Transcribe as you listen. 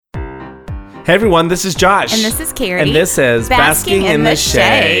Hey everyone, this is Josh. And this is Carrie. And this is Basking in the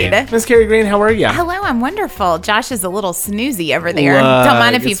Shade. Miss Carrie Green, how are you? Hello, I'm wonderful. Josh is a little snoozy over there. Don't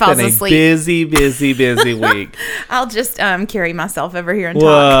mind if he falls asleep. Busy week. I'll just carry myself over here and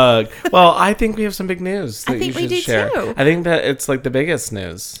talk. Well, I think we have some big news that I think you should we do share. too. I think that it's like the biggest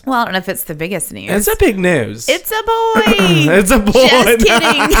news. Well, I don't know if it's the biggest news. It's a big news. It's a boy. It's a boy. Just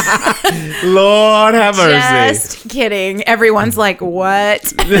kidding. Lord have mercy. Just kidding. Everyone's like,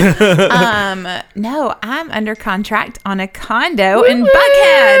 what? No, I'm under contract on a condo in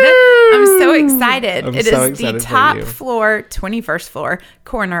Buckhead. I'm so excited. It is the top floor, 21st floor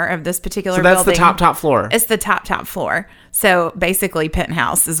corner of this particular building. So that's the top floor. It's the top floor. So basically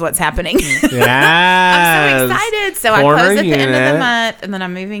penthouse is what's happening. Yeah. I'm so excited. So I close at the end of the month, and then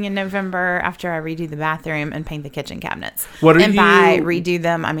I'm moving in November after I redo the bathroom and paint the kitchen cabinets. By redo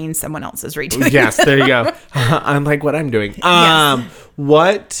them, I mean someone else is redoing them. Yes, there you go. Unlike what I'm doing. Yes.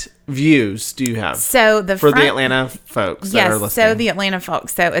 What views do you have? So the Atlanta folks that are listening. So the Atlanta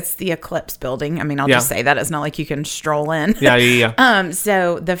folks. So it's the Eclipse building. I mean, I'll just say that. It's not like you can stroll in. Yeah.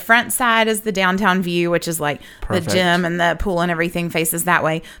 So the front side is the downtown view, which is like Perfect. The gym and the pool and everything faces that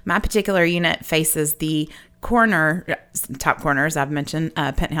way. My particular unit faces the top corner, as I've mentioned,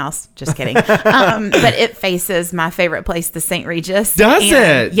 penthouse. Just kidding. But it faces my favorite place, the St. Regis. Does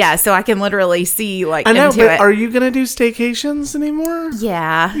it? Yeah. So I can literally see I know, into but it. are you going to do staycations anymore?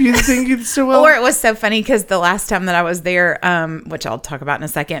 Yeah. You think you still will? Or it was so funny because the last time that I was there, which I'll talk about in a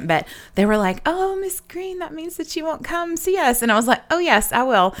second, but they were like, "Oh, Miss Green, that means that you won't come see us." And I was like, "Oh, yes, I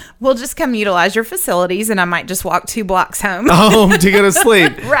will. We'll just come utilize your facilities, and I might just walk 2 blocks home." To go to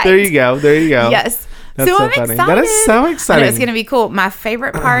sleep. Right. There you go. Yes. That's so I'm funny. Excited. That is so exciting. It's going to be cool. My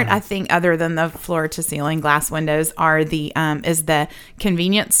favorite part, I think, other than the floor to ceiling glass windows, are is the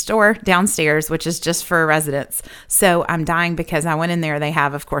convenience store downstairs, which is just for residents. So I'm dying because I went in there. They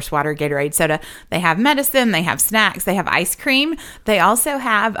have, of course, water, Gatorade, soda. They have medicine. They have snacks. They have ice cream. They also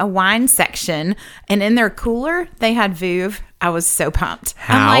have a wine section. And in their cooler, they had Veuve. I was so pumped.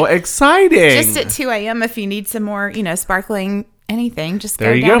 How exciting. Just at 2 a.m. if you need some more, sparkling anything, just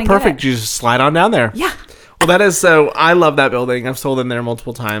there you go. Perfect. You just slide on down there. Yeah. Well, that is so. I love that building. I've sold in there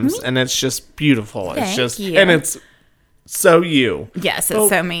multiple times, and it's just beautiful. Thank it's just you. And it's so you. Yes, it's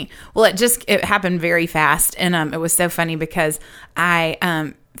so me. Well, it happened very fast, and it was so funny because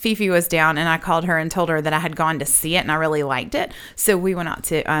Fifi was down, and I called her and told her that I had gone to see it and I really liked it. So we went out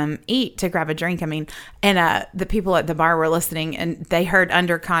to eat, to grab a drink. And the people at the bar were listening, and they heard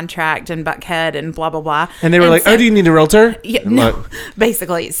under contract and Buckhead and blah, blah, blah. And they were like, "Oh, do you need a realtor?" Yeah, no,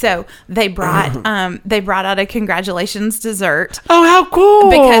 basically. So they brought out a congratulations dessert. Oh, how cool.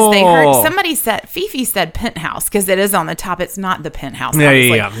 Because they heard Fifi said penthouse, because it is on the top. It's not the penthouse.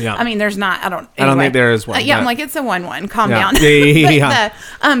 Yeah. I mean, there's not, I don't think there is one. I'm like, it's a 1-1. Calm down. Yeah.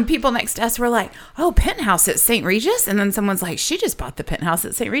 But people next to us were like, "Oh, penthouse at St. Regis." And then someone's like, "She just bought the penthouse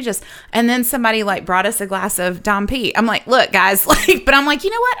at St. Regis." And then somebody brought us a glass of Dom P. I'm like, "Look, guys," but I'm like, you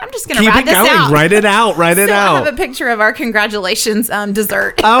know what? I'm just going to ride this out. Write it out. I have a picture of our congratulations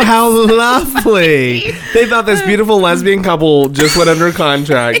dessert. Oh, how lovely. They thought this beautiful lesbian couple just went under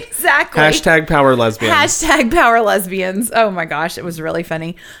contract. Exactly. #PowerLesbians. #PowerLesbians. Oh my gosh, it was really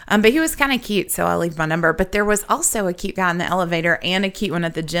funny. But he was kind of cute, so I'll leave my number. But there was also a cute guy in the elevator and a cute one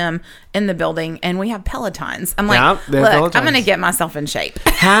at the gym in the building, and we have Pelotons. I'm like, look, I'm going to get myself in shape.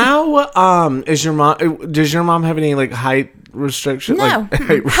 How is your mom? Does your mom have any height restrictions? No,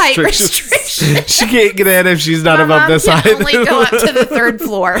 height restrictions. She can't get in if she's not above this height. Only go up to the 3rd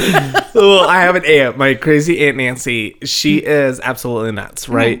floor. Well, I have an aunt, my crazy Aunt Nancy. She is absolutely nuts,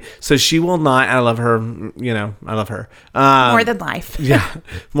 right? Mm-hmm. So she will not. I love her. I love her more than life. Yeah,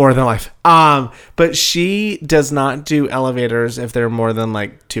 more than life. But she does not do elevators if they're more than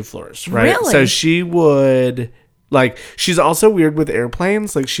 2 floors, right? Really? So she would. She's also weird with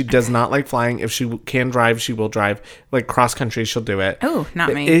airplanes. She does not like flying. If she can drive, she will drive. Cross country, she'll do it. Oh,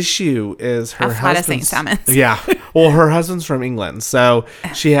 not me. The issue is her husband. to St. Simons. Yeah. Well, her husband's from England, so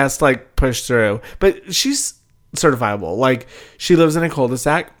she has to push through. But she's certifiable. She lives in a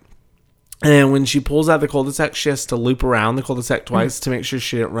cul-de-sac. And when she pulls out the cul-de-sac, she has to loop around the cul-de-sac twice to make sure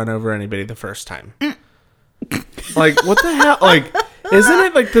she didn't run over anybody the first time. What the hell?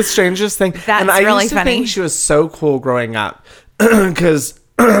 Isn't it the strangest thing? That's and I really used to funny. think she was so cool growing up because,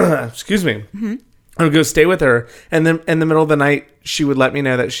 excuse me, I would go stay with her, and then in the middle of the night, she would let me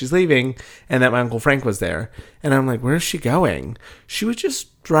know that she's leaving and that my Uncle Frank was there. And I'm like, where's she going? She would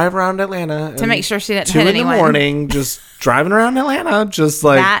just drive around Atlanta to make sure she didn't hit anyone. 2 in the morning, just driving around Atlanta, just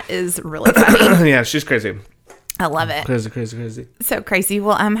that is really funny. Yeah, she's crazy. I love it. Crazy. So crazy.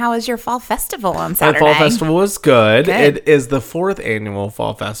 Well, how was your fall festival on My Saturday? fall festival was good. Good. It is the 4th annual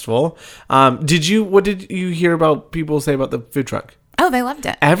fall festival. What did you hear about people say about the food truck? Oh, they loved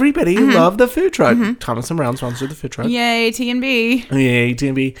it. Everybody loved the food truck. Thomas and Brown sponsored the food truck. Yay, T&B. Yay,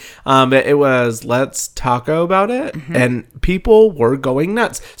 TNB. But it was Let's Taco about it, and people were going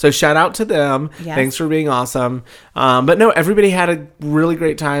nuts. So shout out to them. Yes. Thanks for being awesome. But no, everybody had a really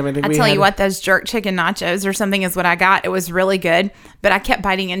great time. I think I tell you what, those jerk chicken nachos or something is what I got. It was really good, but I kept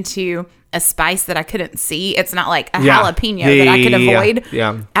biting into a spice that I couldn't see. It's not like a jalapeno that I could avoid.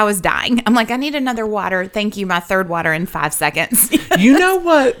 Yeah. I was dying. I'm like, I need another water. Thank you. My third water in 5 seconds. You know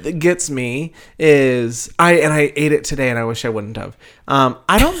what gets me is I ate it today and I wish I wouldn't have.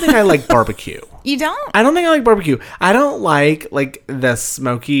 I don't think I like barbecue. You don't? I don't think I like barbecue. I don't like the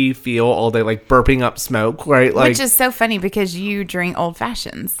smoky feel all day, like burping up smoke, right? Like, Which is so funny because you drink old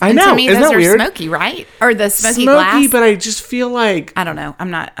fashions. I And know. to me, Isn't those that are weird? smoky, right? Or the smoky smoky, glass. but I just feel like I don't know. I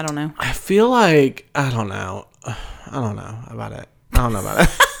don't know. I feel like I don't know about it. I don't know about it.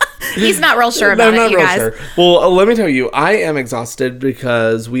 He's not real sure about it, you guys. Well, let me tell you, I am exhausted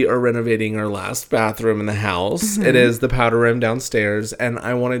because we are renovating our last bathroom in the house. It is the powder room downstairs, and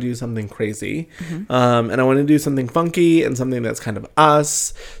I want to do something crazy. And I want to do something funky and something that's kind of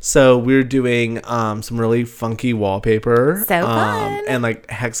us. So we're doing some really funky wallpaper. So fun. And like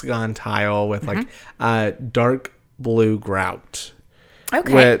hexagon tile with like dark blue grout.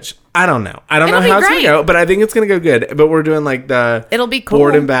 Okay. Which I don't know. I don't It'll know be how it's great. gonna go, but I think it's gonna go good. But we're doing like the It'll be cool.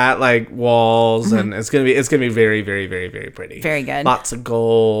 board and bat like walls, and it's gonna be very, very, very, very pretty. Very good. Lots of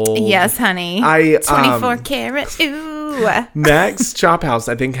gold. Yes, honey. 24 karat. Ooh. Max Chop House,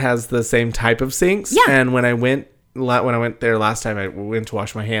 I think, has the same type of sinks. Yeah. And when I went there last time, I went to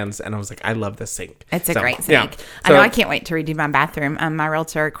wash my hands, and I was like, I love this sink. It's a great sink. Yeah. I know. I can't wait to redo my bathroom. My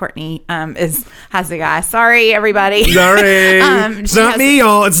realtor Courtney has a guy. Sorry, everybody. Sorry, it's not me,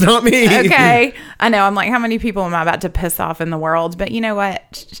 y'all. It's not me. Okay. I know. I'm like, how many people am I about to piss off in the world? But you know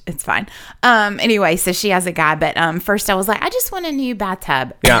what? It's fine. Anyway, so she has a guy. But first I was like, I just want a new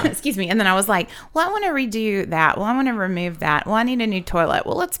bathtub. Yeah. Excuse me. And then I was like, well, I want to redo that. Well, I want to remove that. Well, I need a new toilet.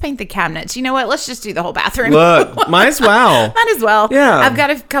 Well, let's paint the cabinets. You know what? Let's just do the whole bathroom. Look, might as well. Might as well. Yeah. I've got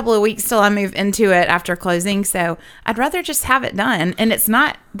a couple of weeks till I move into it after closing. So I'd rather just have it done. And it's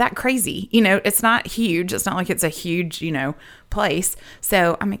not that crazy. You know, it's not huge. It's not like it's a huge, place.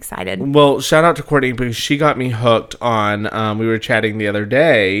 So I'm excited. Well, shout out to Courtney because she got me hooked on, we were chatting the other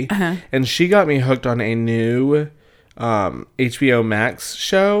day, and she got me hooked on a new HBO Max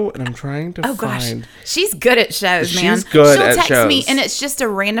show, and I'm trying to find... She's good at shows, man. She's good She'll at text shows. me, and it's just a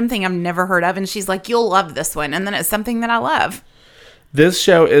random thing I've never heard of, and she's like, you'll love this one. And then it's something that I love. This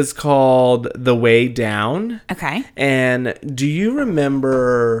show is called The Way Down. Okay. And do you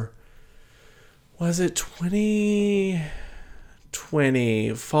remember, was it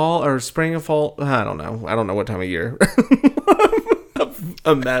 2020 fall or spring of fall? I don't know. I don't know what time of year.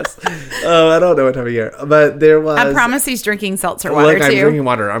 A mess. I don't know what time of year. But there was... I promise he's drinking seltzer water, Look, I'm too. drinking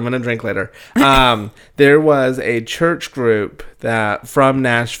water. I'm going to drink later. There was a church group that from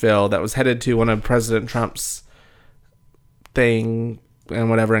Nashville that was headed to one of President Trump's thing and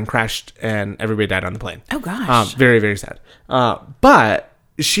whatever and crashed, and everybody died on the plane. Oh, gosh. Very, very sad. But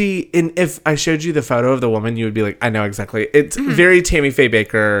if I showed you the photo of the woman, you would be like, I know exactly. It's very Tammy Faye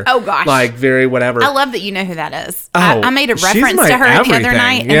Baker. Oh, gosh. Like, very whatever. I love that you know who that is. Oh, I made a she's reference my to her the other everything.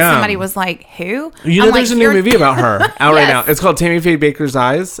 night, and Yeah. somebody was like, who? You know, I'm there's like, a new "You're-" movie about her out right Yes. now. It's called Tammy Faye Baker's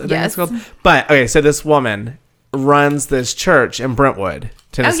Eyes, I think Yes. it's called. But, okay, so this woman runs this church in Brentwood,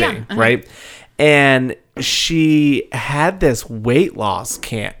 Tennessee, yeah. Uh-huh. right? And she had this weight loss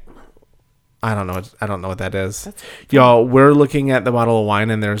camp. I don't know what that is. Y'all, we're looking at the bottle of wine,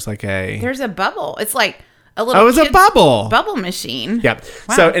 and there's like There's a bubble. It's like a little it's a kid's bubble. bubble machine. Yep.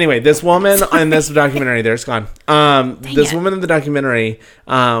 Wow. So anyway, this woman in this documentary, there's gone. This woman in the documentary,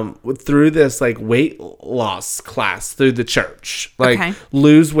 through this like weight loss class through the church, like Okay.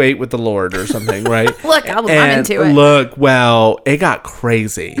 lose weight with the Lord or something, right? Look, I'm And into it. Look, well, it got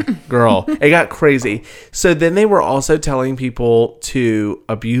crazy, girl. It got crazy. So then they were also telling people to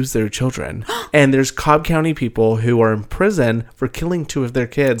abuse their children, and there's Cobb County people who are in prison for killing 2 of their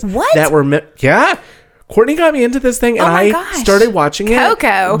kids. What? That were yeah. Courtney got me into this thing, and Oh my I gosh. started watching it.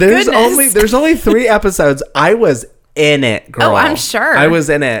 Coco, There's goodness. only 3 episodes. I was in it, girl. Oh, I'm sure. I was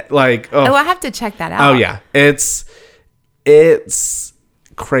in it. Like, Oh, I have to check that out. oh yeah, it's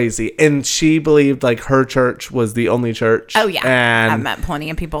crazy. And she believed like her church was the only church. Oh, yeah. And I've met plenty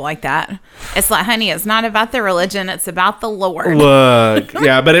of people like that. It's like, honey, it's not about the religion. It's about the Lord. look,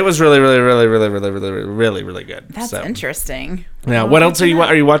 yeah, but it was really, really, really, really, really, really, really, really good. That's interesting. Yeah. What else are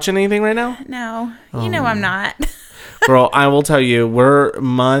you watching anything right now? No, you know I'm not. Girl, I will tell you, we're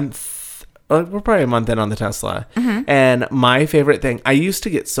probably a month in on the Tesla. And my favorite thing, I used to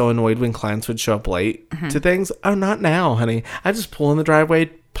get so annoyed when clients would show up late to things. Oh, not now, honey. I just pull in the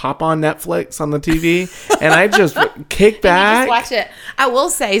driveway, pop on Netflix on the TV, and I just kick back. You just watch it. I will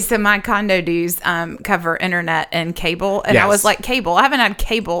say, so my condo dues cover internet and cable. And I was like, cable? I haven't had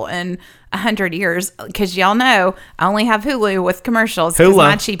cable in 100 years because y'all know I only have Hulu with commercials because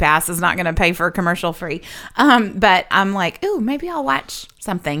my cheap ass is not going to pay for commercial free. But I'm like, ooh, maybe I'll watch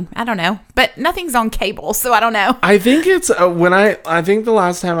something. I don't know, but nothing's on cable, so I don't know. I think it's I think the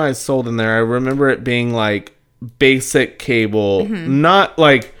last time I sold in there, I remember it being like basic cable, not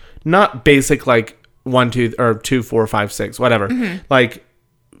basic like 1, 2 or 2, 4, 5, 6, whatever, like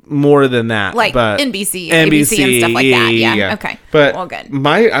more than that, like but NBC and stuff like that. Yeah. Okay. But well, good.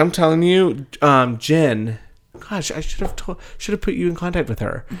 I'm telling you, Jen. Gosh, I should have put you in contact with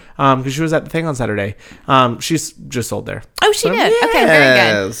her because she was at the thing on Saturday. She's just sold there. Oh, she did. Okay, very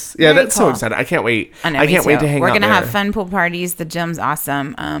good. Yeah, that's cool. So excited. I can't wait. I know, I can't wait to hang out. We're gonna there. have fun pool parties. The gym's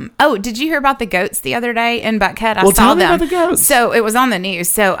awesome. Oh, did you hear about the goats the other day in Buckhead? I saw tell me them. about the goats. So it was on the news.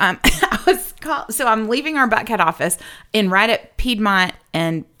 So So I'm leaving our Buckhead office right at Piedmont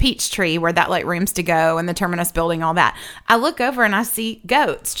and Peachtree, where that like rooms to go and the Terminus building, all that. I look over and I see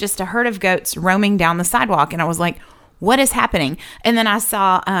goats, just a herd of goats roaming down the sidewalk, and I was like, what is happening? And then I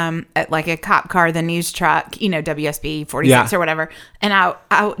saw like a cop car, the news truck, WSB 46 or whatever. And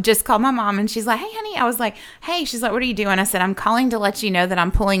I just called my mom and she's like, hey, honey. I was like, hey, she's like, what are you doing? I said, I'm calling to let you know that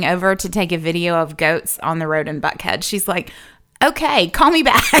I'm pulling over to take a video of goats on the road in Buckhead. She's like, okay, call me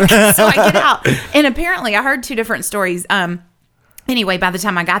back. So I get out. And apparently I heard two different stories. Anyway, by the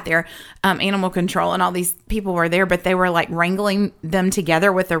time I got there, animal control and all these people were there, but they were like wrangling them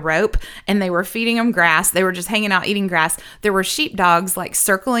together with a rope and they were feeding them grass. They were just hanging out eating grass. There were sheepdogs like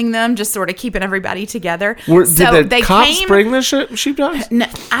circling them, just sort of keeping everybody together. Did the cops bring the sheepdogs? No,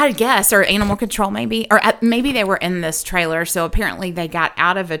 I guess, or animal control maybe, or maybe they were in this trailer. So apparently they got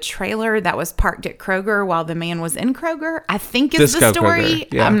out of a trailer that was parked at Kroger while the man was in Kroger, I think is the story.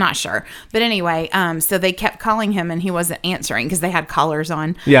 Yeah. I'm not sure. But anyway, so they kept calling him and he wasn't answering because they had collars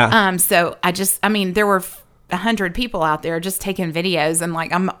on. Yeah. So there were 100 people out there just taking videos, and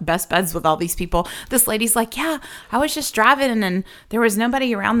like I'm best buds with all these people. This lady's like, yeah, I was just driving and there was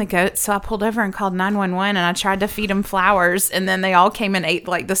nobody around the goats, so I pulled over and called 911 and I tried to feed them flowers, and then they all came and ate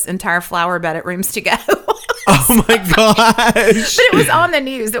like this entire flower bed at Rooms to Go. Oh my gosh. But it was on the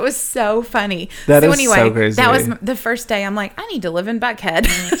news. It was so funny. That is so crazy. That was the first day. I'm like, I need to live in Buckhead.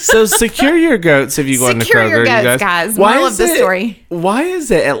 So secure your goats if you go into Kroger. Secure your goats, guys. Moral of the story. Why is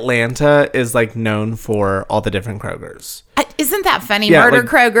it Atlanta is like known for all the different Krogers? Isn't that funny? Yeah, Murder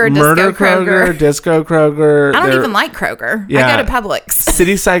Kroger, Disco Kroger. Disco Kroger. I don't even like Kroger. Yeah. I go to Publix.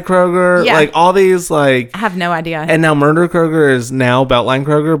 Cityside Kroger. Yeah. Like all these like. I have no idea. And now Murder Kroger is now Beltline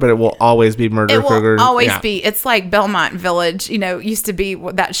Kroger, but it will always be Murder Kroger. It will always be. It's like Belmont Village, used to be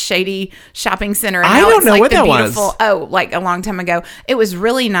that shady shopping center. And I don't know like what that was. Oh, like a long time ago. It was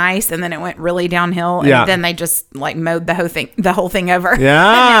really nice, and then it went really downhill, and then they just like mowed the whole thing over.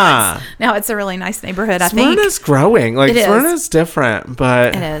 Yeah. Now it's a really nice neighborhood, I think. Smyrna's growing. Like Smyrna's different,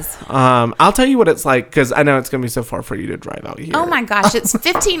 but it is. I'll tell you what it's like because I know it's gonna be so far for you to drive out here. Oh my gosh, it's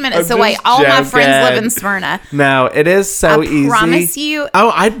 15 minutes away. All my friends live in Smyrna. No, it is so easy. I promise you.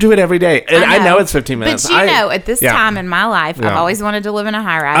 Oh, I do it every day. And I know it's 15 minutes. But at this time in my life, I've always wanted to live in a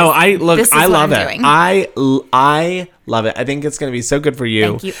high rise. Oh, I love it. I love it. I think it's going to be so good for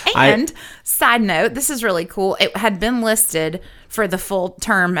you. Thank you. And side note, this is really cool. It had been listed for the full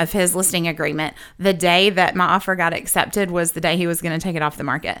term of his listing agreement. The day that my offer got accepted was the day he was going to take it off the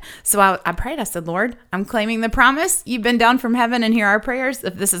market. So I prayed. I said, Lord, I'm claiming the promise. You've been down from heaven and hear our prayers.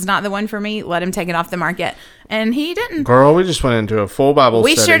 If this is not the one for me, let him take it off the market. And he didn't. Girl, we just went into a full Bible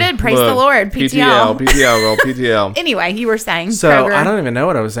study. We sure did. Praise the Lord. PTL, girl, PTL. Anyway, you were saying so Kroger. I don't even know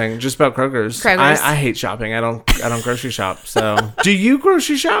what I was saying. Just about Kroger's. I hate shopping. I don't grocery shop. So do you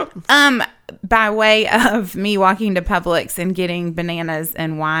grocery shop? By way of me walking to Publix and getting bananas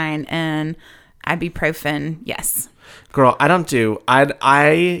and wine and ibuprofen, yes. Girl, I don't do.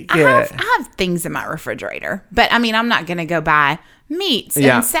 I have things in my refrigerator, but I mean, I'm not going to go buy meats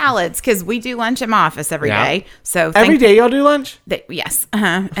and salads because we do lunch at my office every day. So every day y'all do lunch? Yes.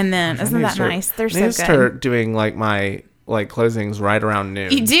 And then isn't that nice? They're so good. Start doing like my like closings right around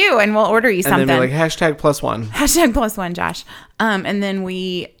noon. You do, and we'll order you and something. then be like #+1. #+1, Josh. And then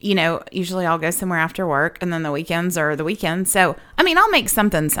we, usually I'll go somewhere after work, and then the weekends are the weekends. So, I mean, I'll make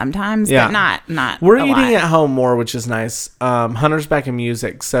something sometimes, Yeah. but not We're a eating lot. at home more, which is nice. Hunter's back in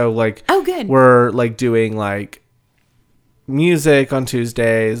music, so like, Oh, good. We're like doing like music on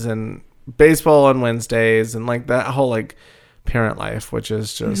Tuesdays and baseball on Wednesdays, and like that whole like parent life, which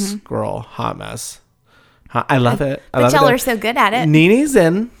is just girl hot mess. I love it. I But love y'all it. are so good at it. Nini's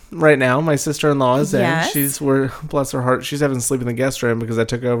in right now. My sister-in-law is Yes. in. Bless her heart, she's having to sleep in the guest room because I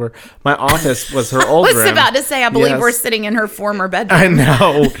took over. My office was her old I was room. about to say, I believe Yes. we're sitting in her former bedroom. I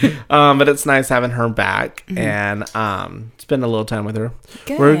know. But it's nice having her back and spend a little time with her.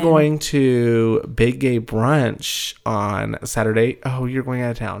 Good. We're going to Big Gay Brunch on Saturday. Oh, you're going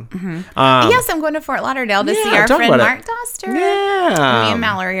out of town. Yes, I'm going to Fort Lauderdale to see yeah, our talk friend about it. Mark Doster. Yeah. Me and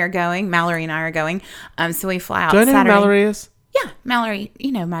Mallory are going. Mallory and I are going. So we fly out Do I know who Saturday. Mallory is? Yeah, Mallory,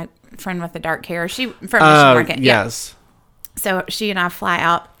 my friend with the dark hair. She from Mission Oh, Market. Yeah. yes. So she and I fly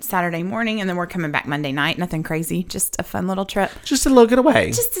out Saturday morning, and then we're coming back Monday night. Nothing crazy, just a fun little trip. Just a little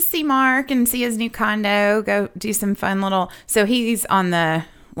getaway. Just to see Mark and see his new condo, go do some fun little. So he's on the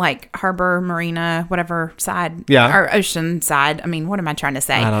like harbor, marina, whatever side, Yeah. or ocean side. I mean, what am I trying to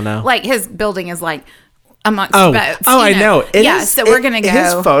say? I don't know. Like his building is like amongst Oh, boats. I know. So we're gonna go.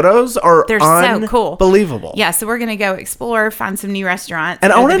 His photos are They're so cool. Unbelievable. Yeah, so we're gonna go explore, find some new restaurants,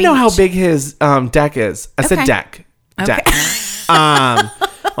 And I go want to the know how beach. big his deck is. I said Okay. deck. Deck. I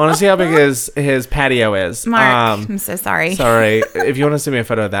want to see how big his patio is. Mark, I'm so sorry. Sorry. If you want to send me a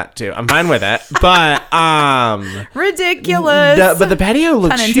photo of that too, I'm fine with it. But Ridiculous. but the patio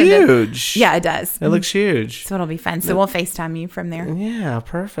looks Pun intended. huge. Yeah, it does. It looks huge. So it'll be fun. So we'll FaceTime you from there. Yeah,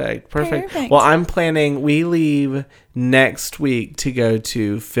 perfect. Perfect. Well, I'm planning, we leave next week to go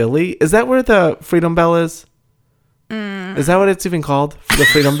to Philly. Is that where the Freedom Bell is? Is that what it's even called? The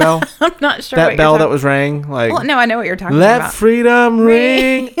Freedom Bell? I'm not sure. That what bell you're that was rang? Like, Well, no, I know what you're talking let about. freedom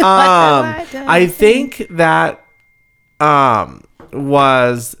ring. Ring. Let the I think that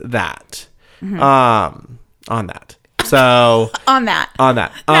was that. On that. So On that. on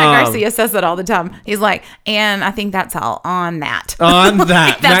that. Matt Garcia says that all the time. He's like, and I think that's all on that. On that.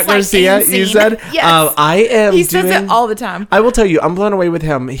 That's Matt like Garcia, in you scene. said? Yes. I am He says doing, it all the time. I will tell you, I'm blown away with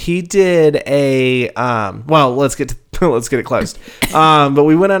him. He did a well, let's get it closed. But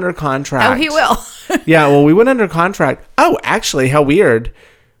we went under contract. Oh, he will. Yeah, well, we went under contract. Oh, actually, how weird.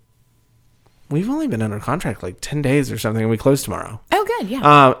 We've only been under contract like 10 days or something, and we close tomorrow. Oh, good.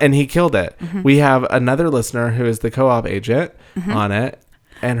 Yeah. And he killed it. We have another listener who is the co-op agent on it,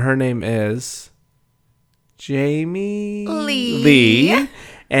 and her name is Jamie Lee.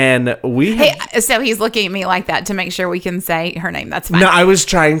 And we have, Hey, so he's looking at me like that to make sure we can say her name. That's fine. no, I was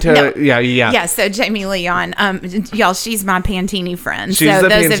trying to, No. yeah. Yeah, so Jamie Leon, y'all, she's my Pantini friend. She's so the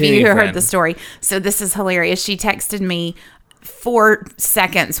those of Pantini you who friend. heard the story, so this is hilarious. She texted me 4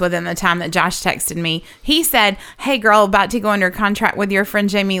 seconds within the time that Josh texted me. He said, "Hey girl, about to go under contract with your friend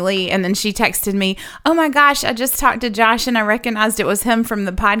Jamie Lee." And then she texted me, "Oh my gosh, I just talked to Josh and I recognized it was him from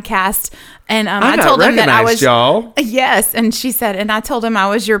the podcast." And I got told him that I was y'all. Yes, and she said, and I told him I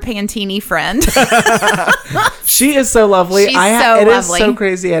was your Pantini friend. She is so lovely. She's so it is lovely. so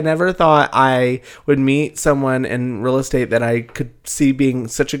crazy. I never thought I would meet someone in real estate that I could see being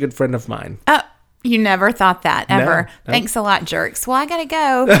such a good friend of mine. You never thought that, ever. No. Thanks a lot, jerks. Well, I gotta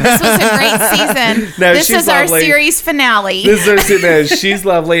go. This was a great season. No, this she's is our lovely. series finale. She's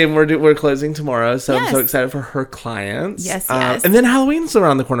lovely, and we're closing tomorrow, so I'm so Yes. excited for her clients. Yes, Um, yes. and then Halloween's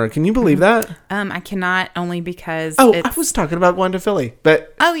around the corner. Can you believe that? I cannot, only because Oh, it's, I was talking about going to Philly,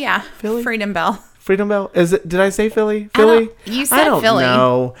 but oh yeah, Philly? Freedom Bell. Freedom Bell, is it? Did I say Philly? I don't- Philly? you said I don't Philly.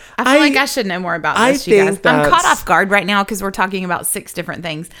 know. I feel like I should know more about I this, you guys. think I'm caught that's- off guard right now because we're talking about 6 different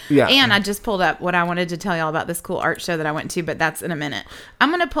things. Yeah. And I just pulled up what I wanted to tell y'all about this cool art show that I went to, but that's in a minute. I'm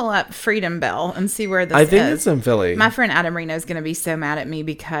going to pull up Freedom Bell and see where this I think is. it's in Philly. My friend Adam Reno is going to be so mad at me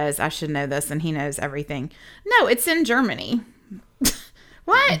because I should know this and he knows everything. No, it's in Germany.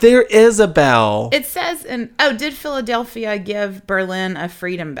 What? There is a bell. It says did Philadelphia give Berlin a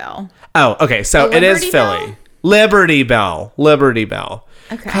Freedom Bell? Oh, okay. So A it is Liberty Philly. Bell? Liberty Bell. Liberty Bell.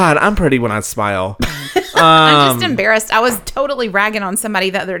 Okay. God, I'm pretty when I smile. I'm just embarrassed. I was totally ragging on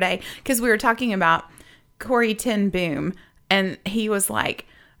somebody the other day because we were talking about Corey Ten Boom, and he was like,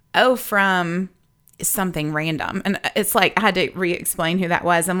 "Oh, from something random," and it's like I had to re-explain who that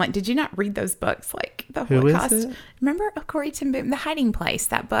was. I'm like, "Did you not read those books like the Who is Holocaust. it? Remember Corrie ten Boom, The Hiding Place,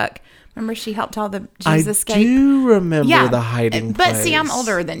 that book. Remember she helped all the I Jews escape? do remember The Hiding Place. But see, I'm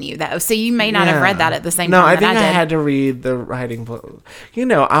older than you, though, so you may not have read that at the same no, time I that think I did. had to read The Hiding Place. You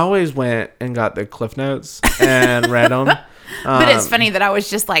know, I always went and got the Cliff Notes and read them. But it's funny that I was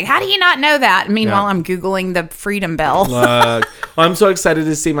just like, how do you not know that? Meanwhile, I'm Googling the Freedom Bell. Look, I'm so excited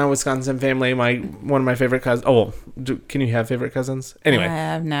to see my Wisconsin family. One of my favorite cousins. Oh, can you have favorite cousins? Anyway,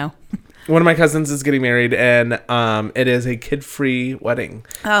 No. one of my cousins is getting married, and it is a kid-free wedding.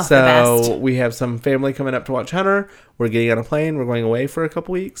 Oh, so the best. we have some family coming up to watch Hunter. We're getting on a plane. We're going away for a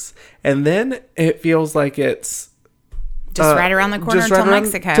couple weeks, and then it feels like it's Just right around the corner till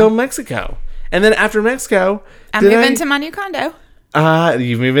Mexico. Till Mexico, and then after Mexico, I'm moving to my new condo.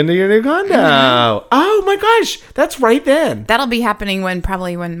 You move into your new condo. Mm-hmm. Oh my gosh, that's right then. That'll be happening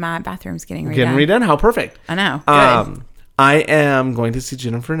probably when my bathroom's getting redone. Getting redone. How perfect. I know. Good. I am going to see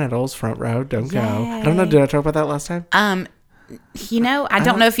Jennifer Nettles front row. Don't go. I don't know. Did I talk about that last time? I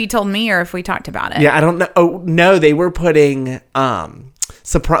don't know if you told me or if we talked about it. Yeah, I don't know. Oh no, they were putting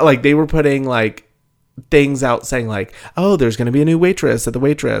they were putting like things out saying like, oh, there's going to be a new waitress at the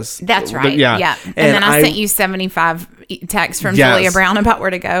Waitress. That's right. Yeah. And then I sent you 75 texts from Yes. Julia Brown about where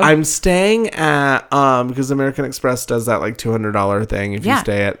to go. I'm staying at because American Express does that like $200 thing if you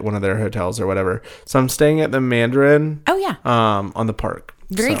stay at one of their hotels or whatever. So I'm staying at the Mandarin. Oh yeah. On the Park.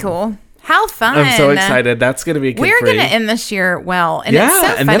 Very cool. How fun. I'm so excited. That's going to be We're going to end this year well. And it's so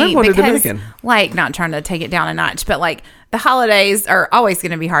funny and then I'm going to because, Dominican. like, not trying to take it down a notch, but like the holidays are always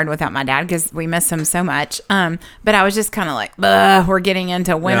going to be hard without my dad because we miss him so much. But I was just kind of like, we're getting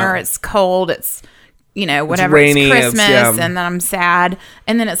into winter. Yeah. It's cold. It's, whatever. rainy, It's Christmas. it's, And then I'm sad.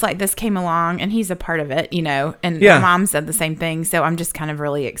 And then it's like this came along and he's a part of it, and Yeah. my mom said the same thing. So I'm just kind of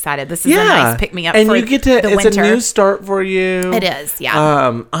really excited. This is a nice pick me up and for you get to, the it's winter. a new start for you. It is,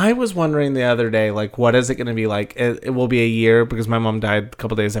 yeah. I was wondering the other day, like, what is it going to be like? It will be a year because my mom died a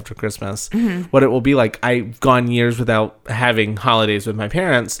couple days after Christmas. Mm-hmm. What it will be like, I've gone years without having holidays with my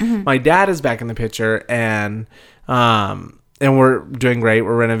parents. Mm-hmm. My dad is back in the picture, and we're doing great.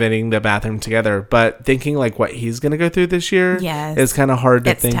 We're renovating the bathroom together, but thinking like what he's going to go through this year is kind of hard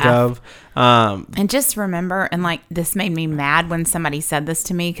to think tough. of. And just remember, and like this made me mad when somebody said this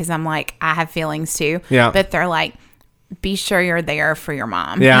to me because I'm like, I have feelings too. Yeah. But they're like, be sure you're there for your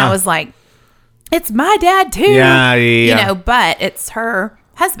mom. Yeah. And I was like, it's my dad too. Yeah. But it's her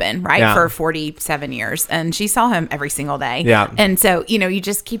husband, right? Yeah. For 47 years. And she saw him every single day. Yeah. And so, you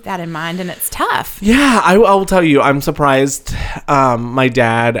just keep that in mind and it's tough. Yeah, I will tell you, I'm surprised. My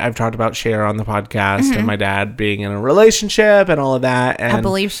dad, I've talked about Cher on the podcast and my dad being in a relationship and all of that. And I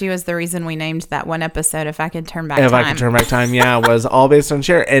believe she was the reason we named that one episode, If I Could Turn Back If Time. I Could Turn Back Time, was all based on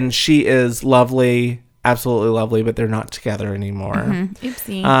Cher. And she is lovely, absolutely lovely, but they're not together anymore.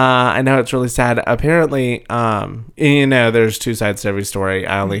 Oopsie. I know it's really sad. Apparently, there's two sides to every story.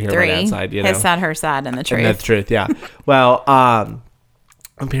 I only hear my dad's side, His side, her side, and the truth. And that's truth, yeah. Well,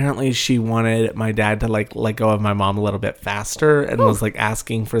 apparently she wanted my dad to like let go of my mom a little bit faster and was like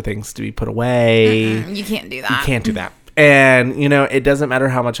asking for things to be put away. You can't do that. You can't do that. And it doesn't matter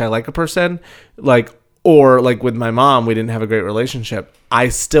how much I like a person, or with my mom, we didn't have a great relationship. I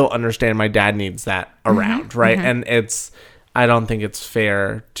still understand my dad needs that around, right? And I don't think it's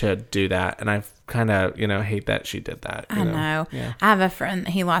fair to do that. And I kind of, hate that she did that. I know. Yeah. I have a friend,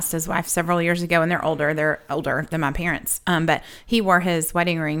 he lost his wife several years ago and they're older than my parents. But he wore his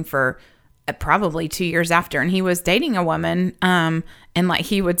wedding ring for probably 2 years after, and he was dating a woman, and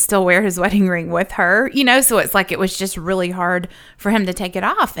he would still wear his wedding ring with her, so it's like it was just really hard for him to take it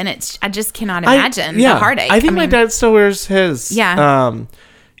off, and I just cannot imagine the heartache. I think my dad still wears his. Yeah.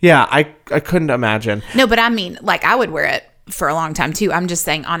 I couldn't imagine. No, but I mean, I would wear it for a long time too. I'm just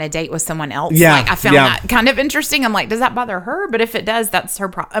saying on a date with someone else. Yeah. I found that kind of interesting. I'm like, does that bother her? But if it does, that's her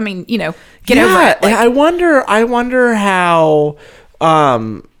problem. I mean, get over it. I wonder how.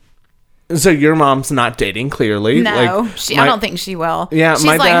 So your mom's not dating, clearly. No, I don't think she will. Yeah, she's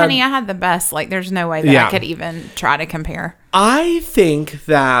my like, dad, honey, I had the best. There's no way that I could even try to compare. I think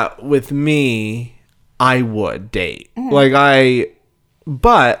that with me, I would date. It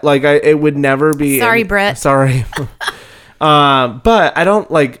would never be. Sorry, Britt. Sorry. But I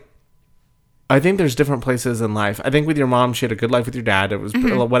don't I think there's different places in life. I think with your mom, she had a good life with your dad. It was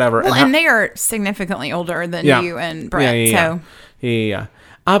whatever. Well, and they are significantly older than you and Brett. Yeah.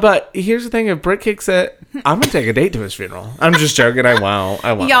 But here's the thing: if Britt kicks it, I'm gonna take a date to his funeral. I'm just joking. I won't.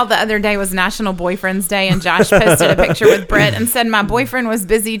 Y'all, the other day was National Boyfriend's Day, and Josh posted a picture with Britt and said, "My boyfriend was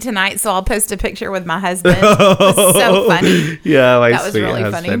busy tonight, so I'll post a picture with my husband." It was so funny. Yeah, that was really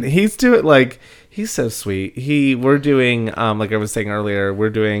husband. funny. He's doing He's so sweet. We're doing, like I was saying earlier, we're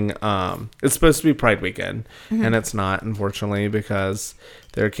doing, it's supposed to be Pride weekend, and it's not, unfortunately, because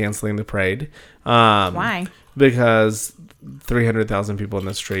they're canceling the parade. Why? Because 300,000 people in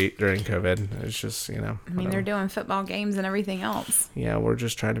the street during COVID. It's just, you know. I mean, they're doing football games and everything else. Yeah, we're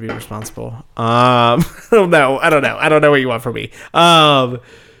just trying to be responsible. I don't know. I don't know what you want from me.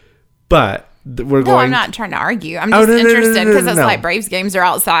 But we're going. No, I'm not trying to argue. I'm just interested because it's like Braves games are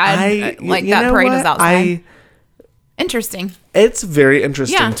outside. Like that parade is outside. Interesting. It's very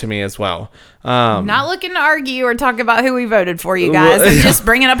interesting to me as well. Not looking to argue or talk about who we voted for, you guys. I'm just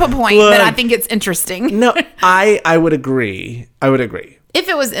bringing up a point that I think it's interesting. No, I would agree. If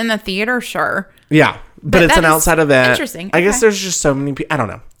it was in the theater, sure. Yeah, but it's an outside event. Interesting. I guess there's just so many people. I don't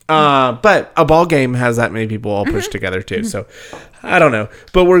know. But a ball game has that many people all pushed together too. So I don't know.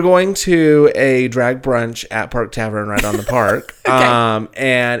 But we're going to a drag brunch at Park Tavern right on the park.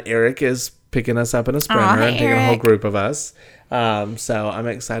 And Eric is picking us up in a Sprinter and taking a whole group of us. So I'm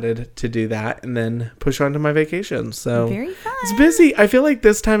excited to do that and then push on to my vacation. So very fun. It's busy. I feel like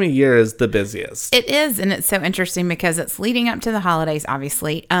this time of year is the busiest. It is, and it's so interesting because it's leading up to the holidays,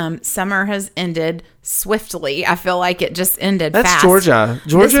 obviously. Summer has ended swiftly. I feel like it just ended fast. That's Georgia.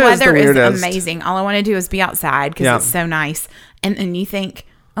 This weather is the weirdest. is amazing. All I want to do is be outside because it's so nice. And then you think,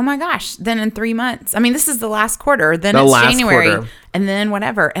 oh my gosh, then in 3 months, I mean, this is the last quarter, then it's January, and then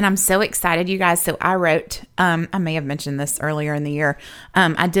whatever. And I'm so excited, you guys. So I wrote, I may have mentioned this earlier in the year.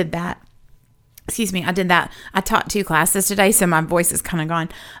 I did that. I taught 2 classes today, so my voice is kind of gone.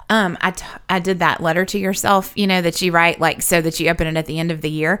 I did that letter to yourself, you know, that you write, like, so that you open it at the end of the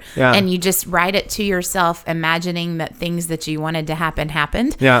year. Yeah. And you just write it to yourself, imagining that things that you wanted to happen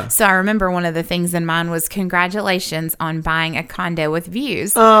happened. Yeah. So I remember one of the things in mine was congratulations on buying a condo with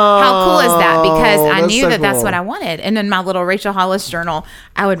views. Oh, how cool is that? Because I knew so that's cool. what I wanted. And in my little Rachel Hollis journal,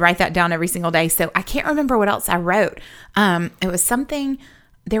 I would write that down every single day. So I can't remember what else I wrote. It was something,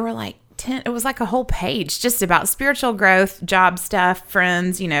 there were like, it was like a whole page just about spiritual growth, job stuff,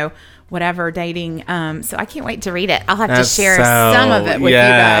 friends, you know, whatever, dating. So I can't wait to read it. I'll have to share some of it with you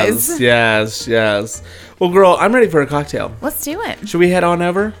guys. Yes. Well, girl, I'm ready for a cocktail. Let's do it. Should we head on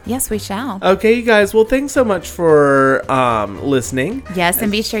over? Yes, we shall. Okay, you guys. Well, thanks so much for listening. Yes,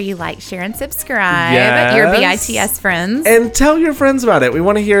 and be sure you like, share, and subscribe. Your BITS friends. And tell your friends about it. We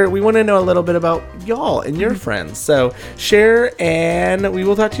want to know a little bit about y'all and your friends. So share, and we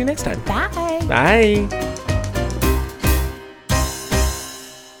will talk to you next time. Bye. Bye.